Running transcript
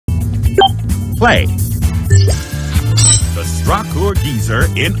Play. The Strákur Geyser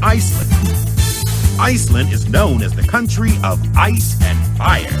in Iceland. Iceland is known as the country of ice and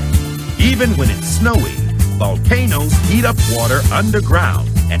fire. Even when it's snowy, volcanoes heat up water underground,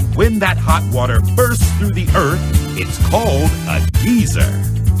 and when that hot water bursts through the earth, it's called a geyser.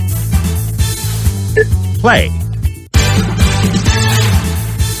 Play.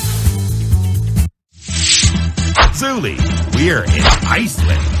 Zuli, we're in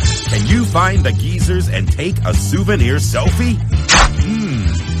Iceland. Can you find the geysers and take a souvenir selfie?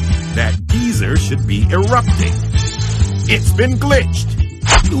 That geyser should be erupting. It's been glitched.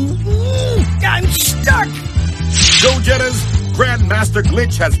 I'm stuck! Go Jetters! Grandmaster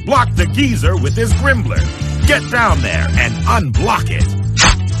Glitch has blocked the geyser with his Grimbler. Get down there and unblock it.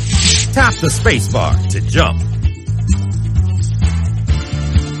 Tap the spacebar to jump.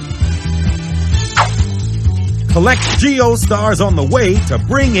 Collect Geo-Stars on the way to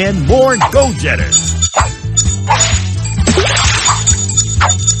bring in more Go-Jetters.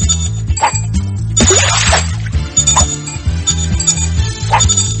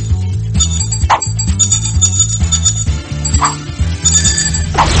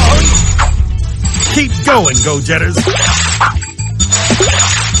 Keep going, Go-Jetters.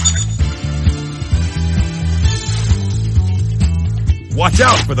 Watch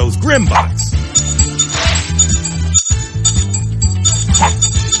out for those Grimbots.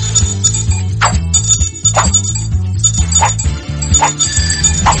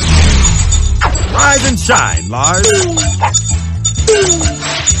 Rise and shine, Lars.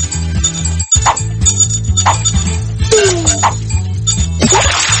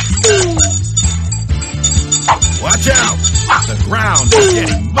 Watch out! The ground is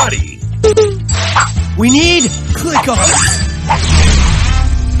getting muddy. We need click-offs.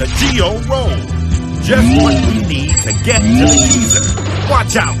 The Geo roll. Just what we need to get to the geyser.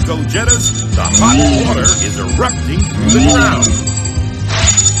 Watch out, Go-Jetters. The hot water is erupting through the ground.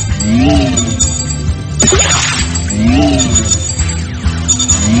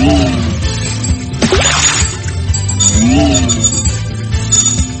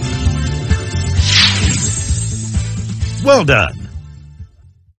 Well done.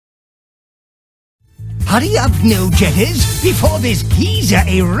 Hurry up, no-jetters, before this geyser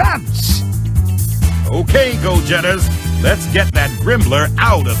erupts. Okay, Go-Jetters. Let's get that Grimbler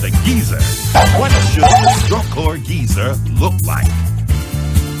out of the geyser. What should the Strákur Geyser look like?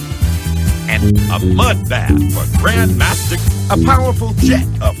 And a mud bath for Grandmaster, a powerful jet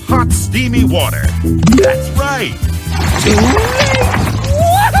of hot, steamy water. That's right.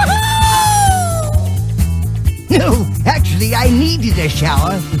 No, actually, I needed a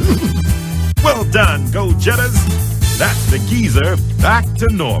shower. Well done, Go-Jetters. That's the geyser back to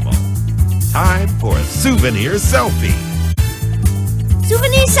normal. Time for a souvenir selfie.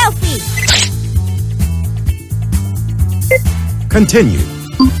 Souvenir selfie. Continue.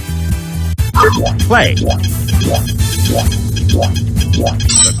 Play.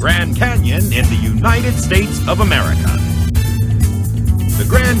 The Grand Canyon in the United States of America. The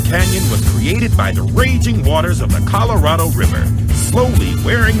Grand Canyon was created by the raging waters of the Colorado River, slowly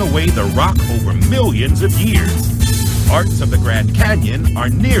wearing away the rock over millions of years. Parts of the Grand Canyon are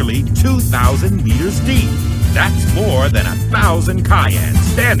nearly 2,000 meters deep. That's more than 1,000 Cayennes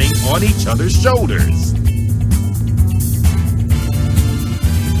standing on each other's shoulders.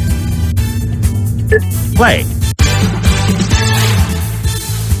 Play.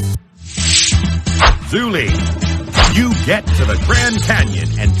 Zuli, you get to the Grand Canyon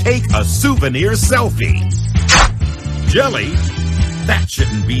and take a souvenir selfie. Jelly? That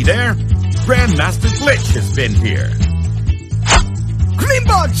shouldn't be there. Grandmaster Glitch has been here.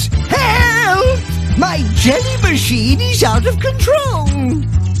 Grimbots, help! My jelly machine is out of control.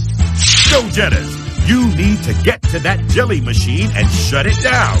 Go-Jetters, you need to get to that jelly machine and shut it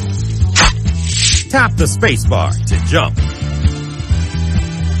down. Tap the spacebar to jump.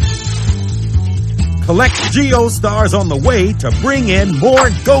 Collect Geo-Stars on the way to bring in more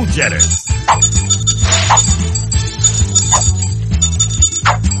Go-Jetters.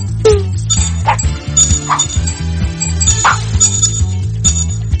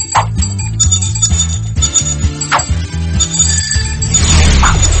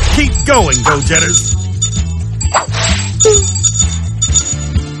 Keep going, Go-Jetters.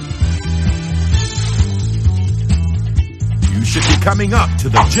 You should be coming up to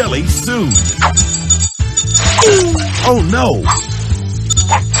the jelly soon. Oh no!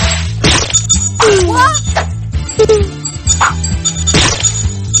 What?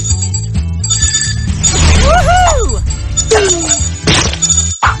 Woohoo!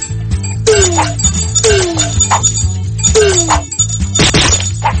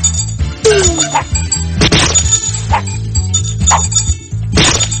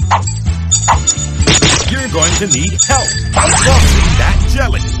 to need help crossing that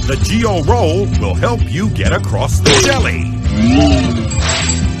jelly. The Geo Roll will help you get across the jelly.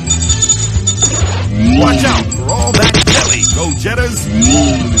 Watch out for all that jelly, Go-Jetters!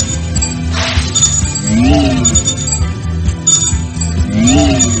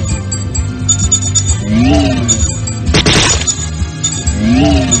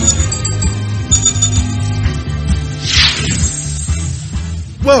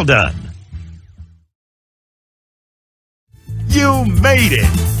 Well done! You made it!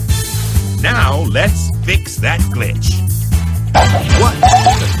 Now let's fix that glitch. What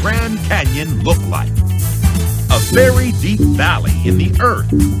does the Grand Canyon look like? A very deep valley in the earth.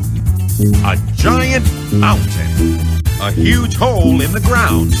 A giant mountain. A huge hole in the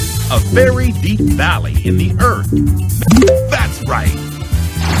ground. A very deep valley in the earth. That's right.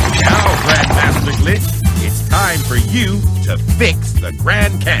 Now, Grandmaster Glitch, it's time for you to fix the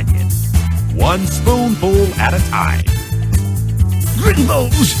Grand Canyon. One spoonful at a time.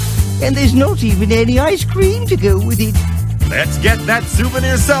 Grimbles! And there's not even any ice cream to go with it. Let's get that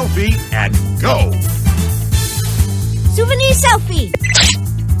souvenir selfie and go! Souvenir selfie.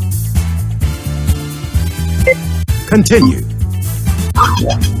 Continue.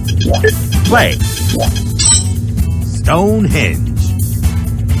 Play. Stonehenge.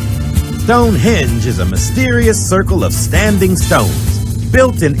 Stonehenge is a mysterious circle of standing stones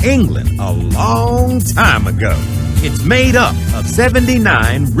built in England a long time ago. It's made up of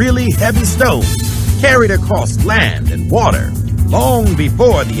 79 really heavy stones carried across land and water long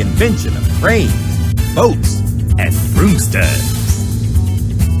before the invention of cranes, boats, and broomsticks.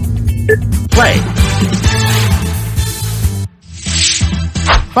 Play.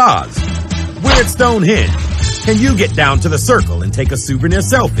 Pause. We're at Stonehenge. Can you get down to the circle and take a souvenir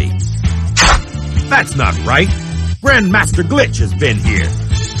selfie? That's not right. Grandmaster Glitch has been here.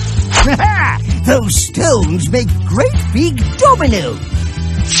 Those stones make great big dominoes.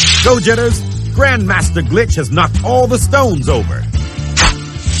 Go-Jetters, Grandmaster Glitch has knocked all the stones over.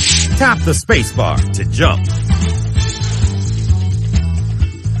 Tap the spacebar to jump.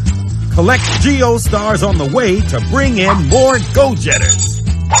 Collect Geo Stars on the way to bring in more Go-Jetters.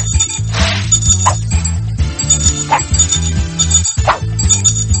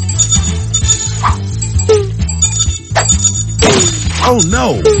 Oh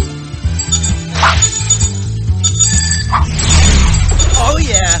no! Oh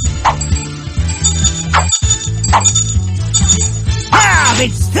yeah! Ah,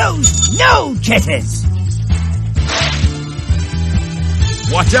 it's those no-jetters!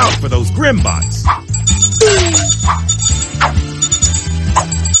 Watch out for those Grimbots!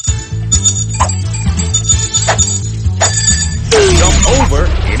 Jump over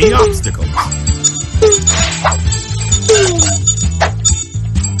any obstacles.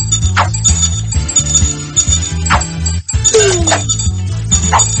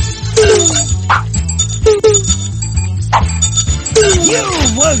 You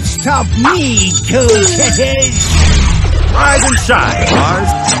won't stop me, Go-Jetters! Rise and shine, Mars.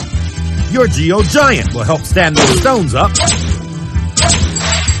 Your Geo Giant will help stand those stones up.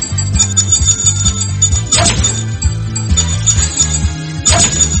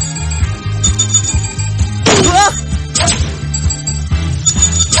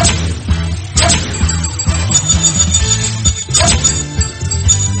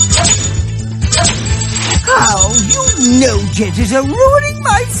 Oh, you no-jetters are ruining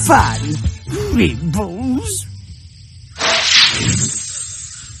my fun! Grimbles!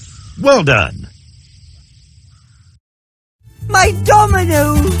 Well done. My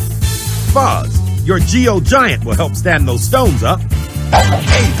domino! Pause. Your Geo Giant will help stand those stones up.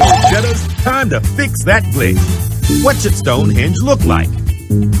 Hey, Go-Jetters, time to fix that glitch. What should Stonehenge look like?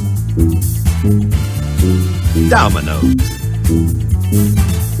 Dominoes.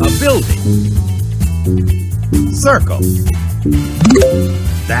 A building. Circle.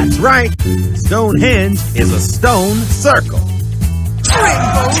 That's right. Stonehenge is a stone circle.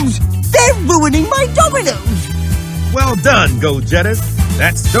 Grimbles! They're ruining my dominoes! Well done, Go-Jetters.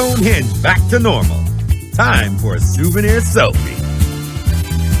 That's Stonehenge back to normal. Time for a souvenir selfie.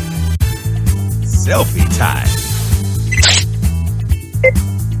 Selfie time.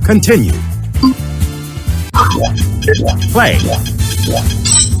 Continue. Play.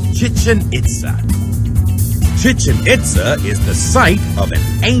 Chichen Itza. Chichen Itza is the site of an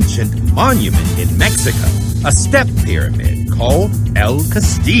ancient monument in Mexico, a step pyramid called El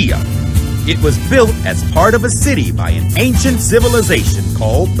Castillo. It was built as part of a city by an ancient civilization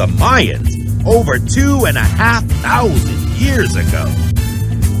called the Mayans over 2,500 years ago.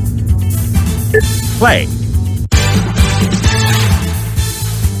 Play.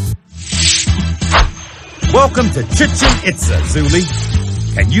 Welcome to Chichen Itza, Zuli.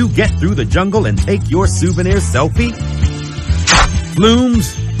 Can you get through the jungle and take your souvenir selfie?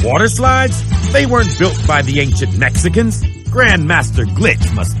 Flumes, water slides, they weren't built by the ancient Mexicans. Grandmaster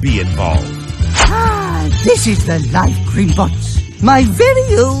Glitch must be involved. Ah, this is the life, Greenbots. My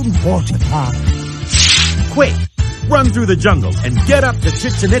very own water park. Quick, run through the jungle and get up to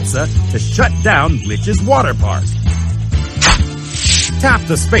Chichen Itza to shut down Glitch's water park. Tap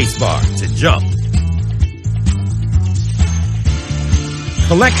the spacebar to jump.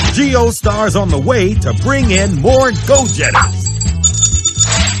 Collect Geo-Stars on the way to bring in more Go-Jetters.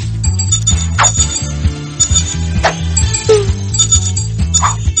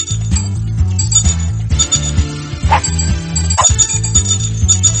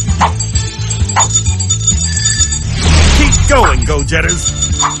 Keep going, Go-Jetters.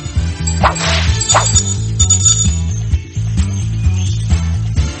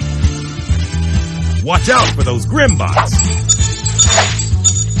 Watch out for those Grimbots.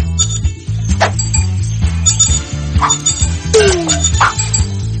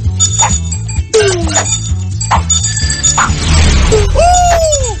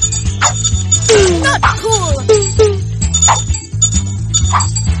 Not cool!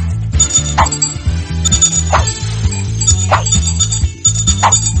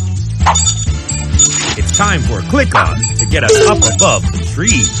 It's time for a click-on to get us up above the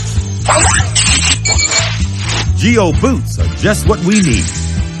trees. Geo boots are just what we need.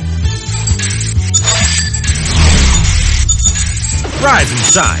 Rise and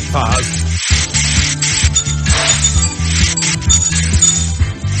shine, Paz.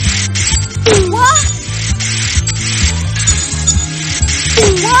 What?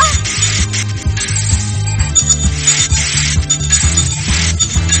 What?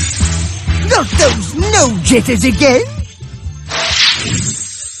 Not those no-jetters again.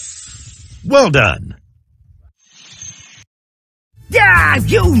 Well done. Ah,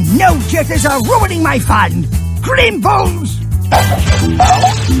 you no-jetters are ruining my fun. Grimballs!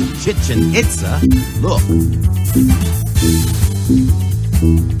 Chichen Itza, look.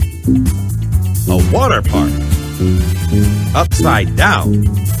 A water park. Upside down.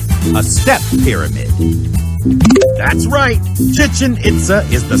 A step pyramid. That's right. Chichen Itza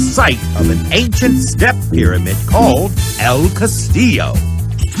is the site of an ancient step pyramid called El Castillo.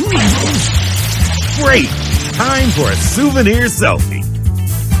 Great! Time for a souvenir selfie.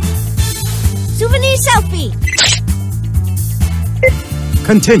 Souvenir selfie!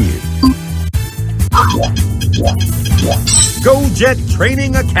 Continue. Go-Jet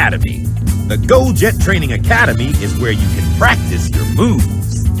Training Academy. The Go-Jet Training Academy is where you can practice your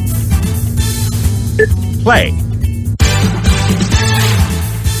moves. Play.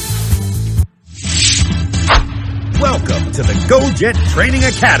 Welcome to the Go-Jet Training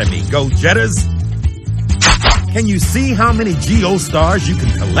Academy, Go-Jetters. Can you see how many Geo-Stars you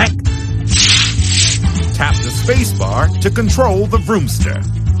can collect? Tap the spacebar to control the Vroomster.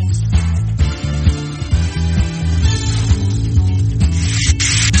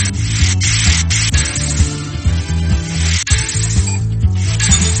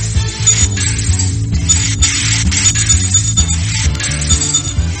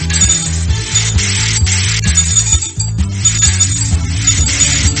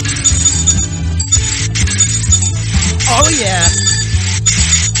 Oh, yeah.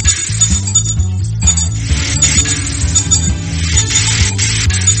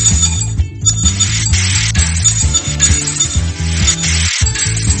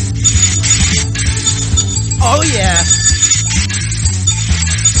 Oh, yeah.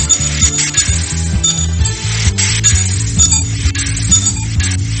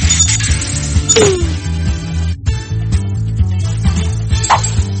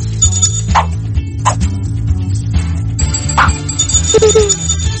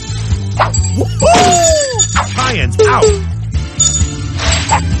 Lions out.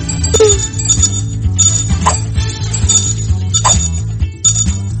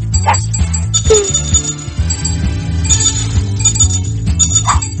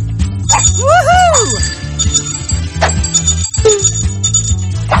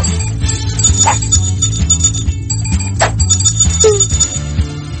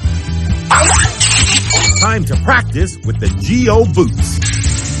 Time to practice with the Geo boots.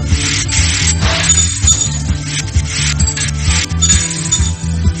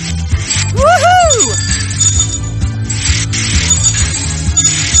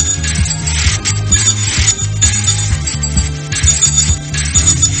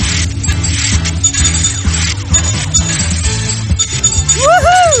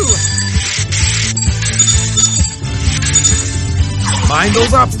 Mind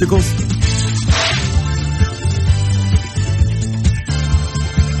those obstacles.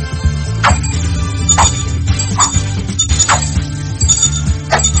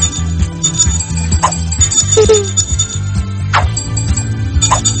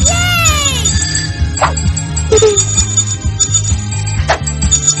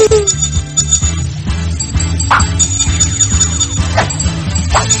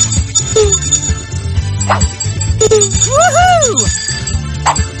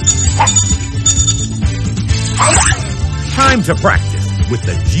 Time to practice with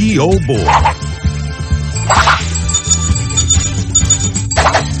the Geo board.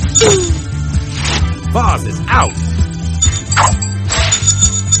 Vase is out.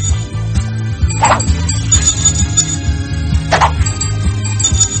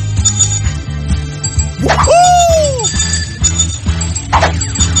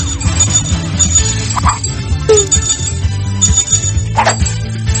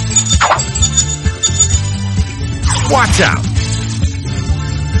 Watch out!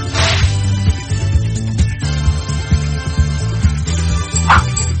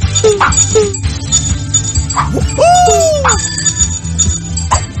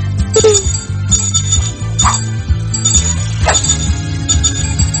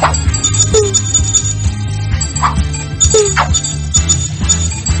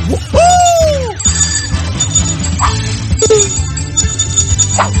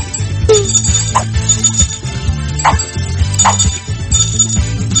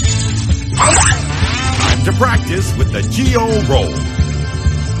 Time to practice with the Geo roll.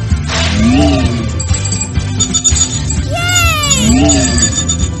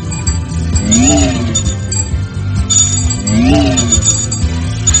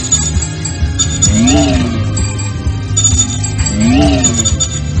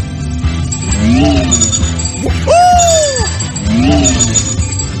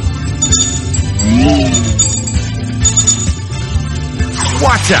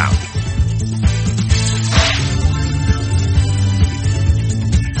 Watch out!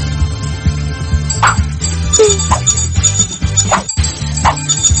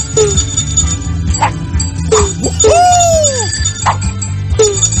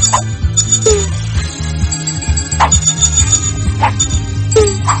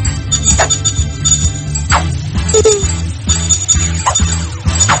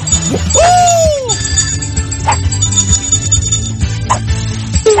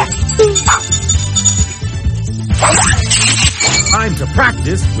 Time to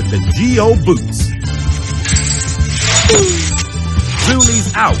practice with the Geo boots.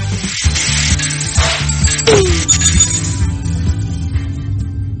 Zuli's out.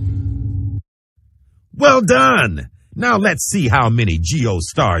 Well done! Now let's see how many Geo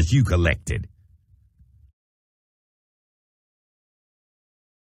stars you collected.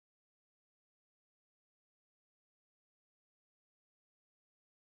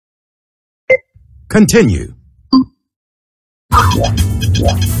 Continue.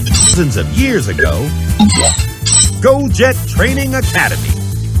 Thousands of years ago, Go-Jet Training Academy.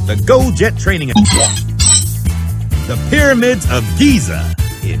 The Go-Jet Training Academy. The Pyramids of Giza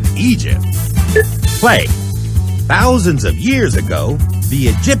in Egypt. Play. Thousands of years ago, the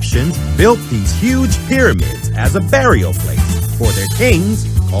Egyptians built these huge pyramids as a burial place for their kings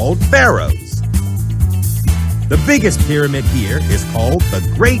called pharaohs. The biggest pyramid here is called the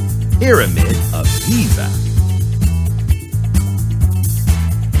Great Pyramid of Giza.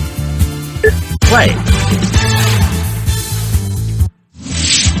 Play.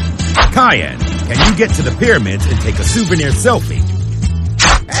 Cayenne, can you get to the pyramids and take a souvenir selfie?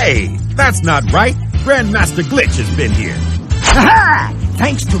 Hey, that's not right. Grandmaster Glitch has been here. Aha!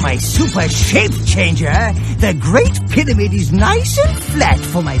 Thanks to my super shape changer, the Great Pyramid is nice and flat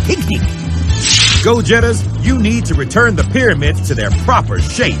for my picnic. Go-Jetters, you need to return the pyramids to their proper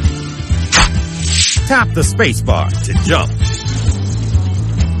shape. Tap the spacebar to jump.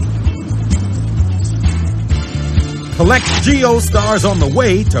 Collect Geo stars on the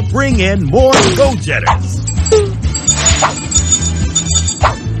way to bring in more Go-Jetters.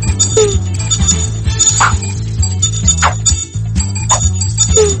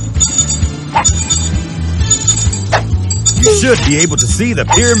 You should be able to see the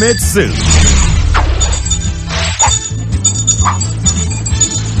pyramids soon.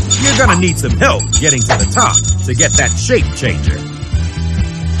 You're gonna need some help getting to the top to get that shape changer.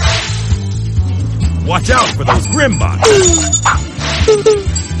 Watch out for those Grimbots.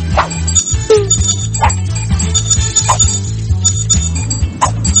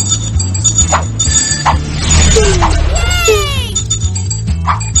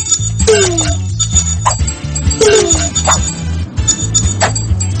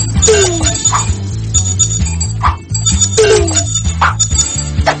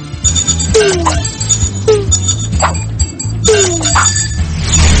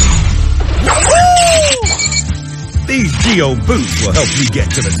 These Geo boots will help you get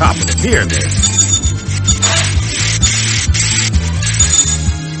to the top of the pyramid.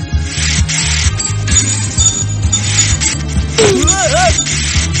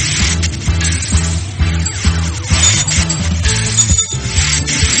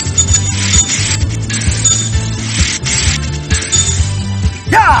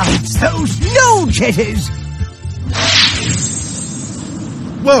 Jetters.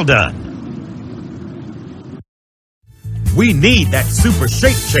 Well done. We need that super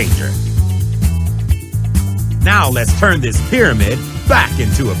shape changer. Now let's turn this pyramid back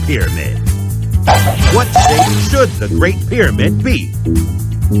into a pyramid. What shape should the Great Pyramid be?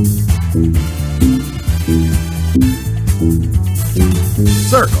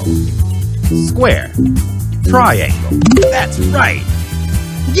 Circle, square, triangle. That's right.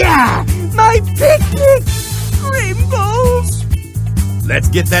 Yeah, my picnic! Rainbows! Let's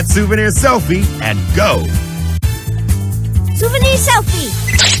get that souvenir selfie and go. Souvenir selfie.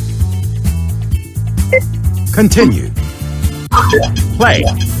 Continue. Play.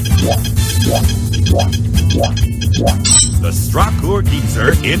 The Strakur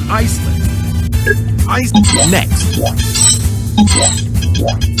Geyser in Iceland. Next.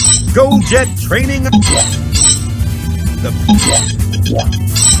 Go Jet training. The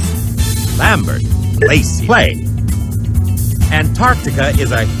Lambert Glacier. Play. Antarctica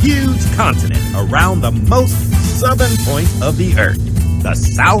is a huge continent around the most southern point of the Earth, the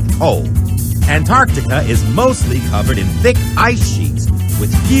South Pole. Antarctica is mostly covered in thick ice sheets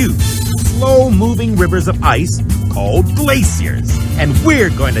with huge, slow-moving rivers of ice called glaciers. And we're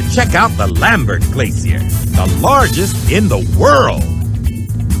going to check out the Lambert Glacier, the largest in the world.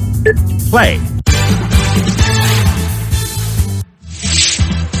 Play.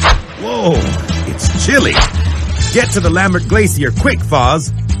 Whoa, it's chilly. Get to the Lambert Glacier quick,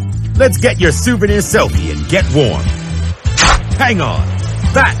 Foz. Let's get your souvenir selfie and get warm. Hang on.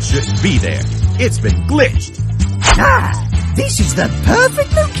 That shouldn't be there. It's been glitched. Ah, this is the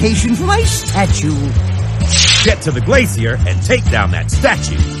perfect location for my statue. Get to the glacier and take down that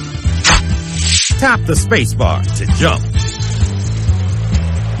statue. Tap the spacebar to jump.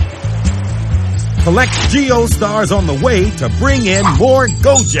 Collect geostars on the way to bring in more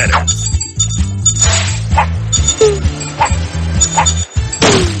Go-Jetters.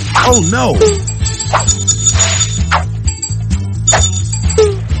 Oh no!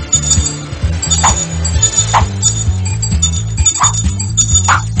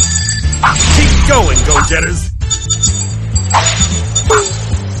 Keep going, Go-Jetters!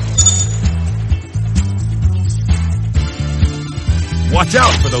 Watch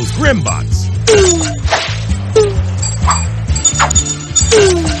out for those Grimbots!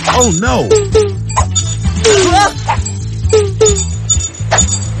 Oh no!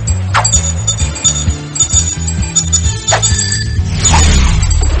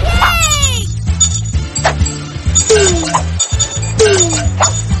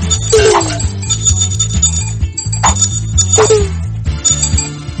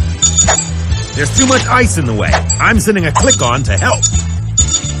 There's too much ice in the way. I'm sending a click-on to help.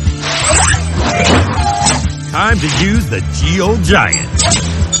 Time to use the Geo Giant.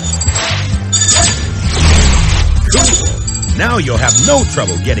 Cool. Now you'll have no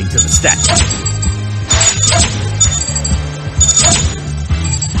trouble getting to the statue.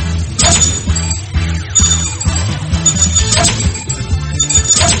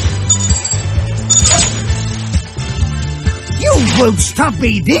 You won't stop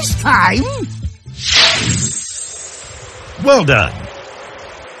me this time! Well done.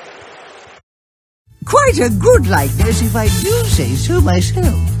 Quite a good likeness, if I do say so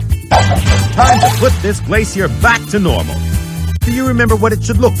myself. Time to put this glacier back to normal. Do you remember what it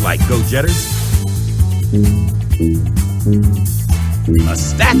should look like, Go-Jetters? A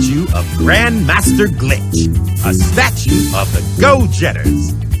statue of Grandmaster Glitch. A statue of the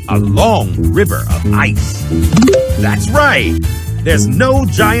Go-Jetters. A long river of ice. That's right! There's no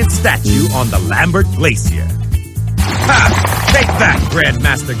giant statue on the Lambert Glacier. Ha! Take that,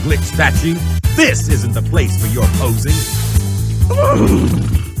 Grandmaster Glitch statue! This isn't the place for your posing.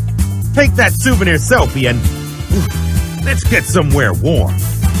 Take that souvenir selfie and let's get somewhere warm.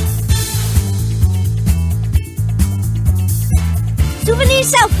 Souvenir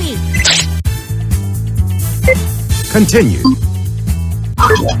selfie. Continue.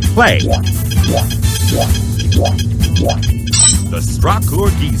 Play. The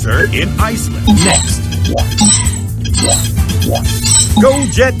Strakur Geyser in Iceland. Next. Go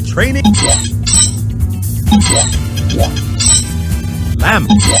Jet training.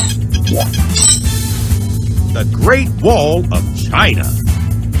 Lambert. The Great Wall of China.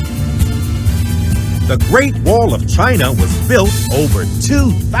 The Great Wall of China was built over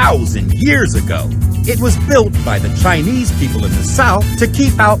 2,000 years ago. It was built by the Chinese people in the south to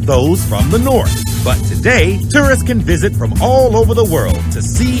keep out those from the north. But today, tourists can visit from all over the world to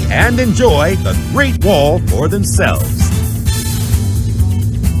see and enjoy the Great Wall for themselves.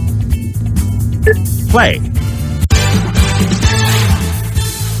 Play.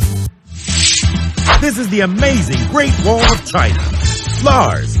 This is the amazing Great Wall of China.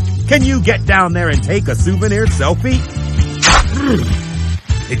 Lars, can you get down there and take a souvenir selfie?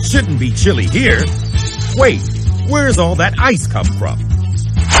 It shouldn't be chilly here. Wait, where's all that ice come from?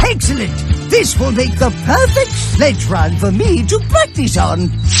 Excellent! This will make the perfect sledge run for me to practice on.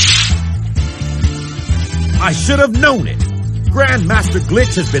 I should have known it. Grandmaster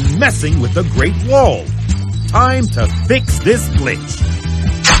Glitch has been messing with the Great Wall. Time to fix this glitch.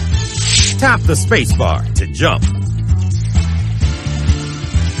 Tap the spacebar to jump.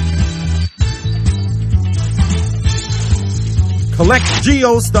 Collect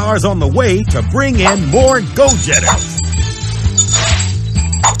Geo-Stars on the way to bring in more Go-Jetters.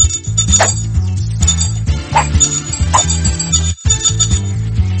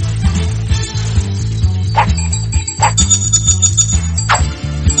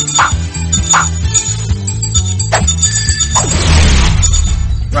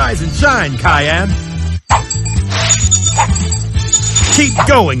 Rise and shine, Cayenne. Keep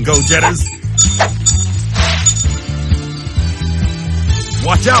going, Go-Jetters.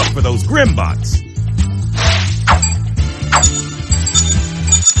 Watch out for those Grimbots.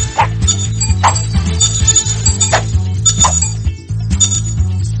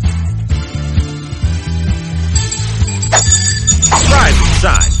 Rise and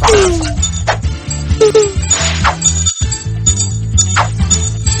shine, Fox.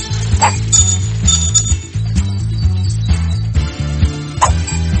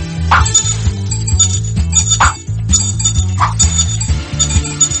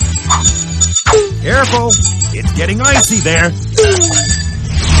 Careful, it's getting icy there.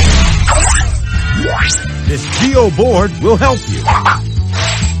 This Geo board will help you.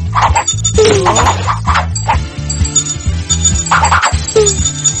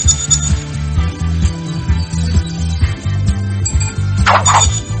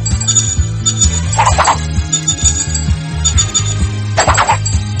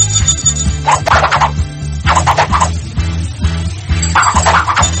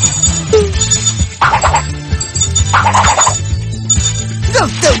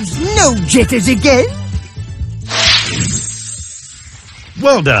 Jitters again?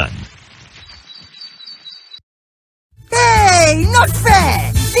 Well done. Hey, not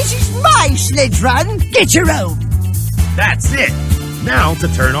fair! This is my sledge run. Get your own. That's it. Now to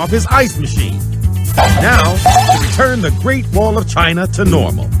turn off his ice machine. Now to return the Great Wall of China to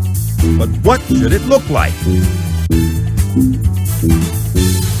normal. But what should it look like?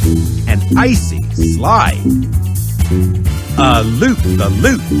 An icy slide. A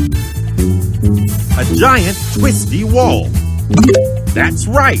loop-the-loop. A giant twisty wall. That's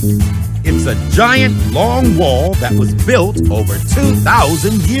right. It's a giant long wall that was built over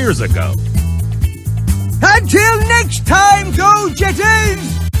 2,000 years ago. Until next time, Go-Jetters!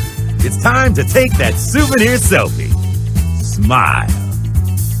 It's time to take that souvenir selfie. Smile.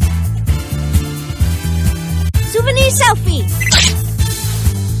 Souvenir selfie.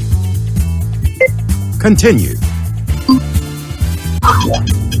 Continue.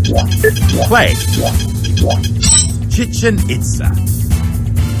 Play. Chichen Itza.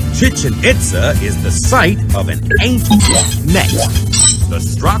 Chichen Itza is the site of an ancient the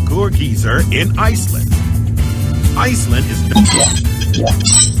Strakur Geyser in Iceland. Iceland is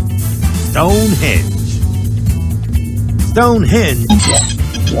Stonehenge. Stonehenge.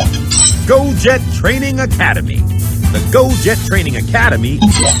 Go-Jet Training Academy. The Go-Jet Training Academy.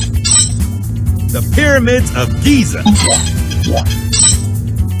 The Pyramids of Giza.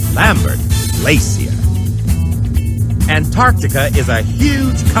 Lambert Glacier. Antarctica is a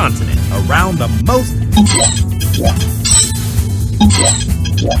huge continent around the most...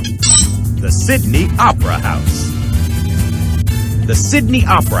 The Sydney Opera House. The Sydney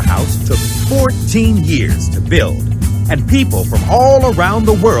Opera House took 14 years to build, and people from all around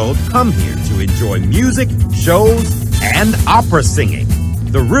the world come here to enjoy music, shows, and opera singing.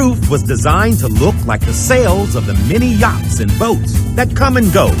 The roof was designed to look like the sails of the many yachts and boats that come and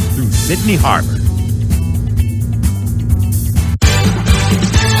go through Sydney Harbor.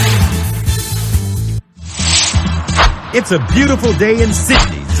 It's a beautiful day in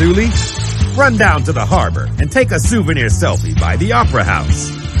Sydney, Zuli. Run down to the harbor and take a souvenir selfie by the Opera House.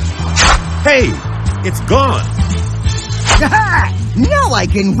 Hey, it's gone. Aha! Now I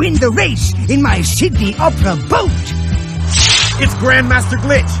can win the race in my Sydney Opera boat. It's Grandmaster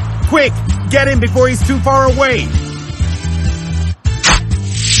Glitch. Quick, get him before he's too far away.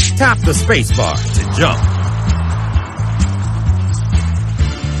 Tap the spacebar to jump.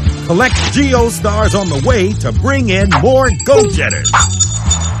 Collect Geo-Stars on the way to bring in more Go-Jetters.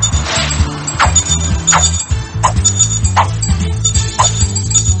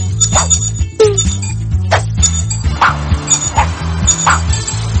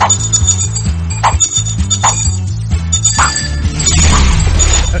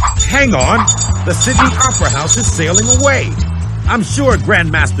 Hang on! The Sydney Opera House is sailing away. I'm sure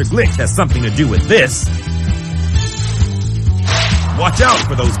Grandmaster Glitch has something to do with this. Watch out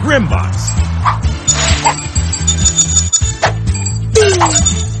for those Grimbots.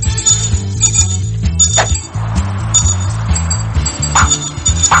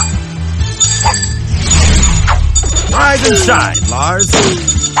 Rise and shine, Lars.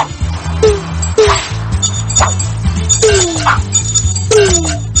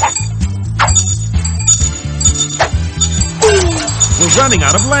 We're running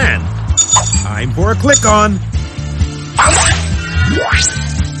out of land. Time for a click-on.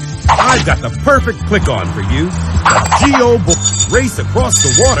 I've got the perfect click-on for you. The Geo race across the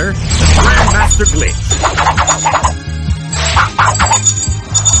water, the Grandmaster Glitch.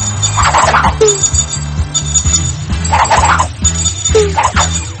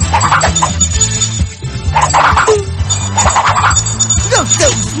 Look,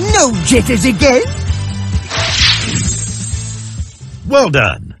 those no-jitters again. Well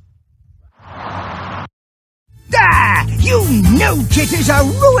done. Ah, you no-jitters are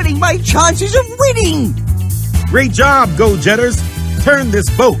ruining my chances of winning. Great job, Go-Jetters. Turn this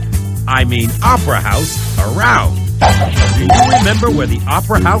boat, I mean Opera House, around. Do you remember where the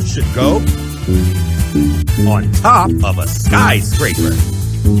Opera House should go? On top of a skyscraper.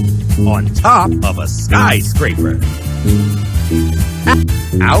 On top of a skyscraper.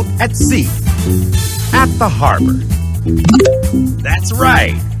 Out at sea. At the harbor. That's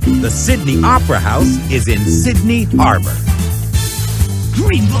right. The Sydney Opera House is in Sydney Harbor.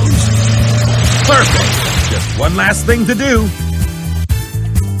 Dreamboats. Perfect. Just one last thing to do.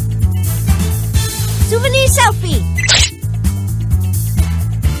 Souvenir selfie.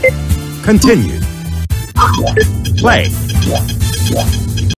 Continue. Play.